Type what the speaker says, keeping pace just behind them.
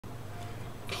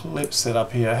clip set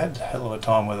up here. I had a hell of a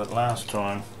time with it last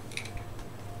time.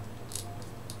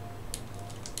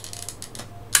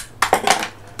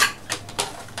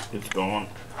 It's gone.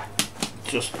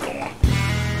 Just gone.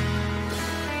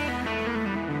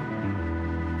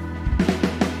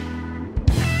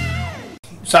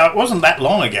 So it wasn't that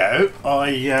long ago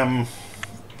I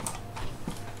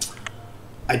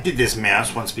did this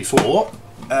mouse once before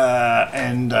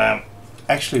and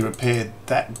actually repaired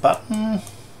that button.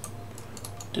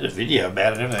 Did a video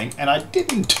about it and everything, and I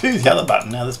didn't do the other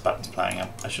button. Now this button's playing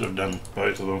up. I should have done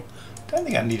both of them. Don't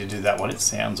think I need to do that one. It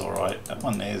sounds alright. That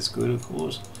one there is good, of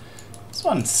course. This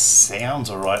one sounds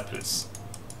alright, but it's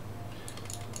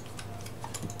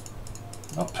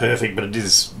not perfect, but it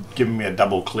is giving me a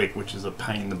double click, which is a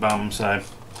pain in the bum, so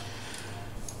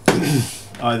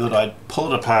I thought I'd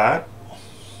pull it apart.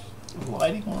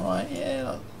 Lighting alright?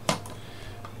 Yeah.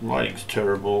 Lighting's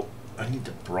terrible. I need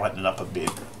to brighten it up a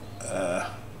bit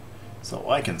so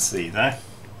I can see though.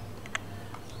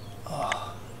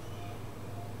 Oh.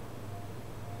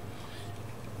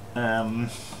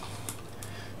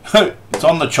 It's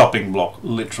on the chopping block,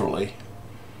 literally.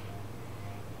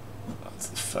 That's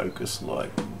the focus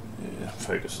like. Yeah,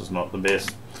 focus is not the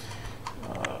best.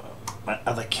 My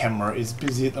other camera is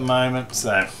busy at the moment,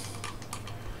 so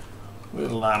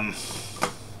we'll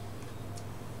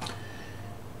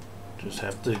just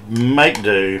have to make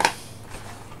do.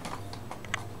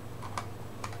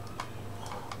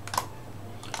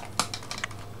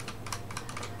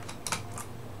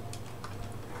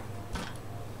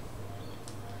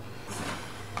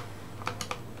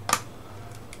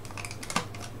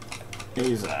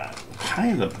 It's a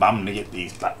pain in the bum to get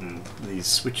these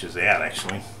switches out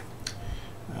actually.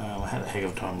 I had a heck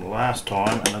of a time last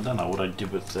time, and I don't know what I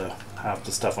did with half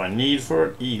the stuff I need for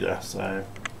it either, so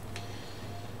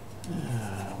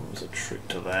what was the trick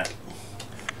to that?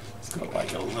 It's got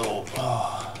like a little,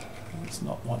 it's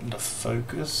not wanting to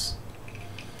focus.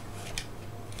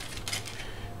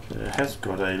 It has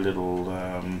got a little,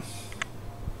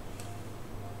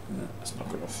 it's not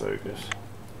going to focus.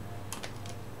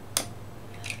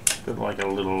 Got like a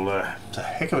little, it's a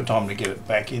heck of a time to get it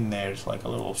back in there. It's like a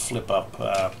little flip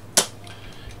up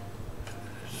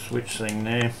switch thing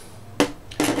there.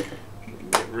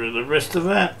 Get rid of the rest of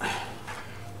that.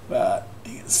 But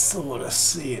you can sort of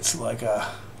see it's like a,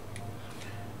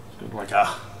 it's got like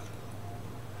a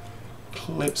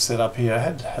clip set up here. I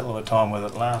had a hell of a time with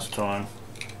it last time.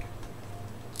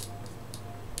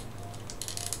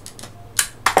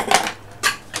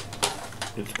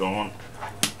 It's gone.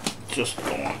 Just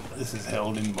gone. This is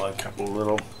held in by a couple of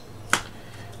little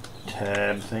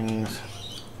tab things.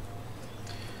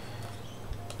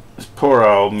 This poor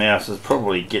old mouse is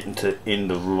probably getting to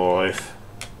end of life.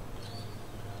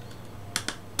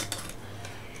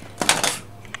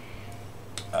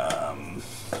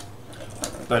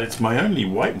 But it's my only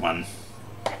white one,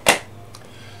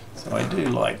 so I do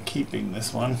like keeping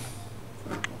this one.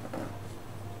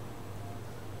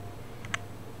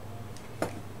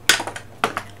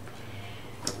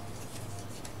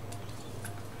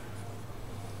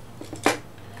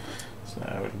 So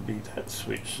it'll be that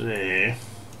switch there.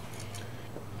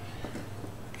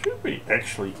 Should be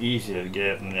actually easier to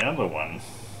get out than the other one,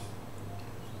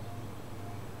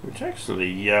 which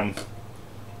actually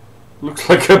looks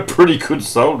like a pretty good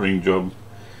soldering job.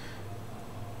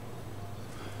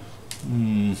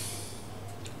 Oh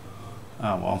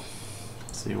well,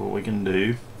 see what we can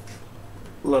do.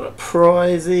 A lot of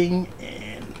prizing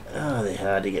and they're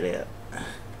hard to get out.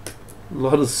 A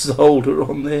lot of solder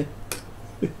on there.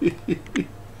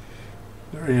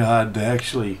 Very hard to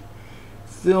actually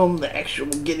film the actual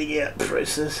getting out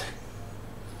process.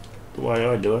 The way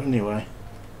I do it anyway.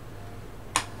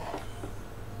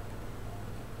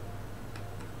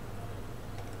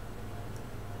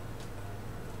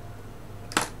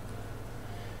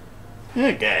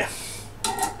 Okay.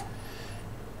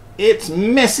 It's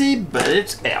messy, but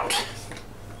it's out.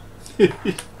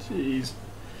 Jeez.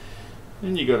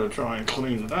 Then you gotta try and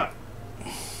clean it up.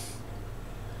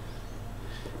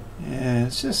 Yeah,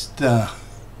 it's just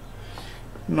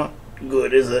not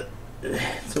good, is it?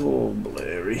 It's all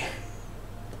blurry.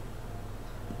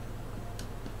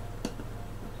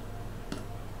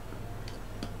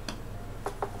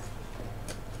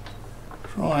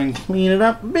 Try and clean it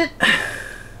up a bit.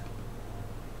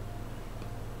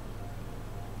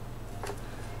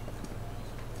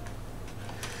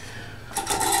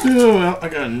 Oh well, I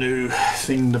got a new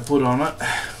thing to put on it.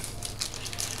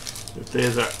 If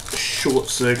there's a short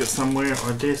circuit somewhere,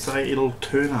 I dare say it'll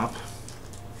turn up.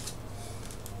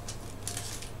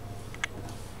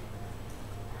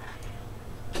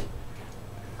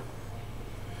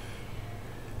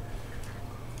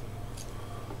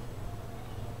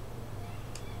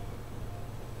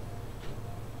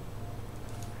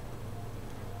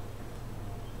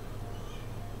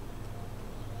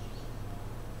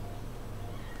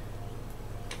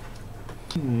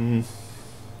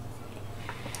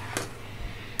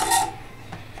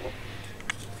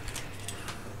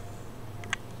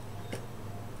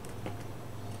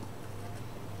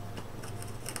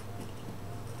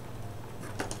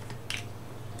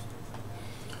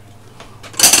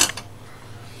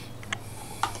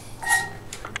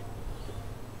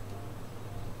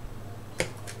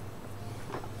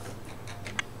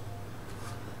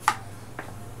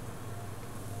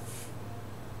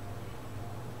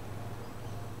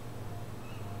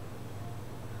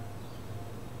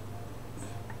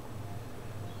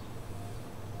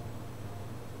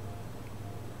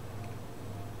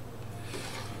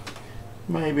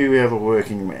 Maybe we have a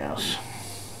working mouse.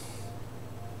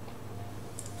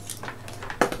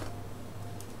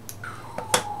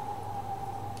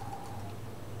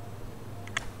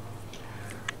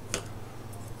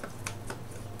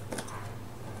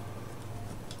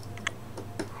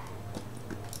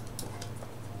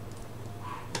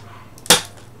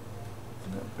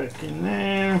 Back in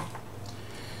there.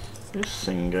 This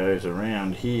thing goes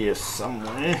around here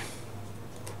somewhere.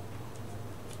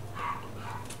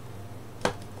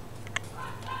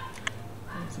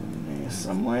 It's in there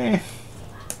somewhere.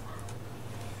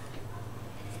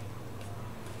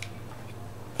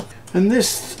 And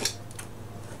this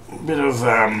bit of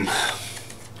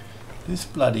this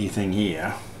bloody thing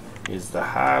here is the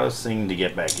hardest thing to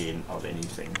get back in of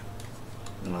anything.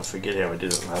 And I forget how I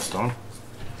did it last time.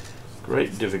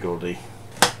 Great difficulty.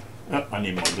 Oh, I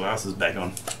need my glasses back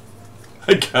on.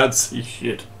 I can't see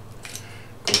shit.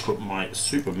 Gotta put my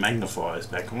super magnifiers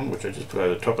back on, which I just put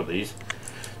over the top of these.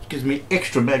 It gives me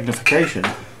extra magnification.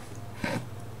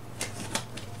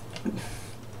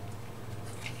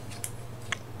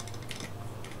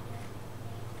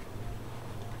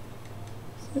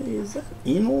 See, is that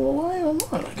in all the way or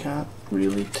not? I can't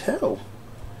really tell.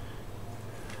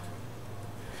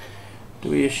 Do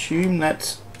we assume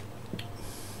that's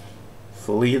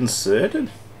fully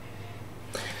inserted?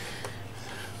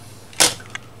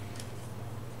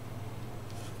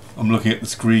 I'm looking at the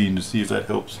screen to see if that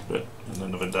helps, but I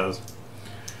don't know if it does.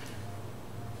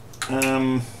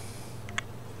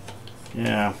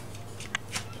 Yeah,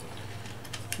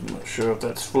 I'm not sure if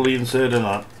that's fully inserted or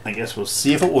not. I guess we'll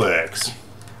see if it works.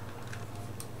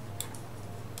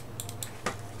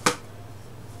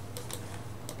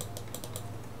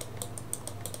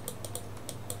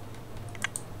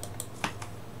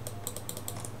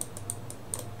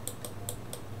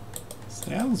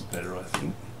 Sounds better, I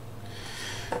think.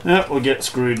 No, we'll get it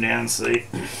screwed now and see.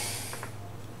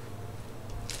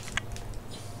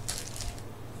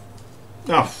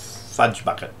 Oh, fudge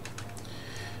bucket.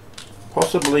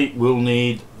 Possibly we'll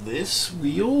need this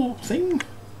wheel thing.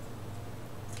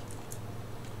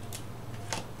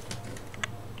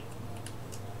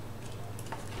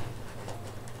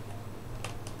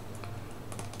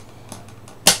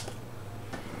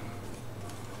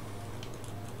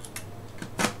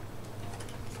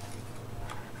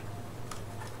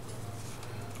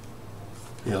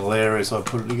 Hilarious, I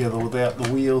put it together without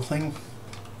the wheel thing.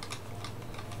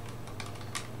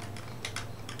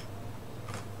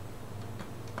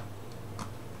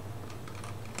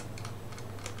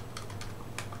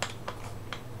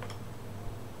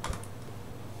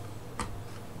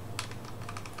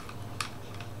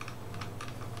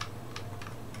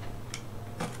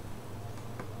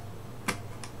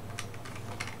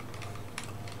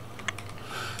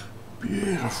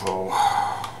 Beautiful.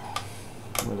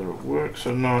 Whether it works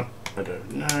or not, I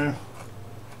don't know.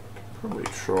 Probably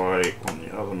try on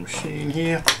the other machine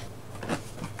here.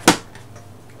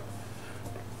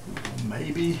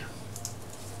 Maybe.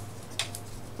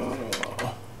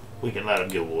 Oh, we can load up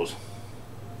Guild Wars.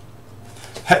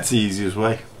 That's the easiest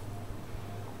way.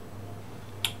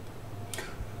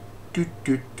 Do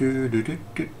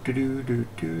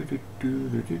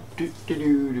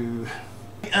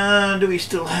we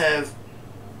still have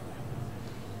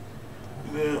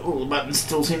all the buttons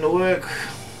still seem to work?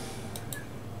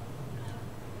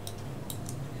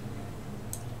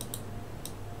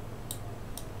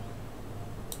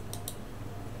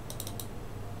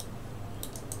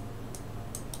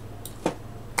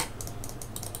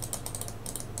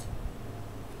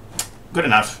 Good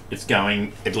enough. It's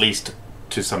going, at least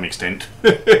to some extent.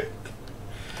 Good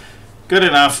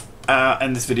enough.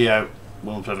 And this video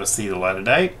won't ever see the light of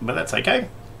day, but that's okay.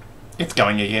 It's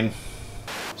going again.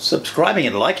 Subscribing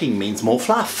and liking means more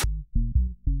fluff.